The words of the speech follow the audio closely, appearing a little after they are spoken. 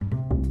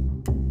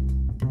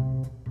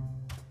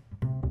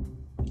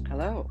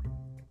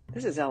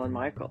This is Ellen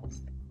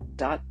Michaels,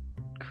 Dot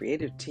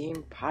Creative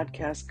Team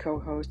podcast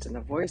co-host and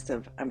the voice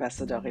of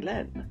Ambassador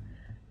Hélène,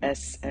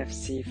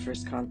 SFC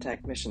First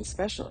Contact Mission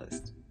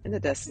Specialist in The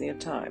Destiny of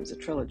Times, a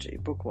trilogy,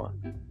 Book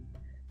 1.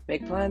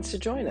 Make plans to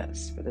join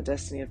us for the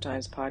Destiny of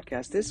Times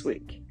podcast this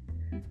week,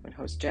 when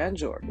host Jan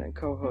Jordan and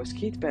co-host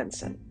Keith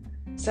Benson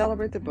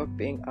celebrate the book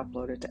being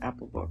uploaded to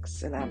Apple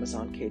Books and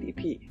Amazon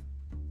KDP.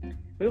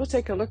 We will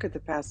take a look at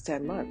the past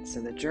 10 months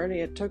and the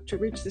journey it took to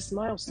reach this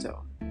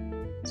milestone.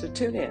 So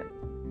tune in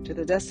to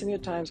the Destiny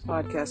of Times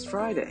podcast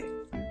Friday,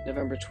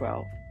 November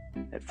 12th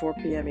at 4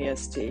 p.m.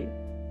 EST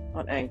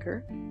on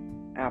Anchor,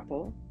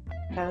 Apple,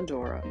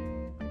 Pandora,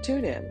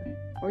 TuneIn,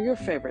 or your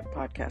favorite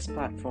podcast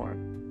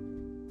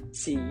platform.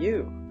 See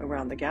you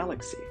around the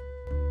galaxy.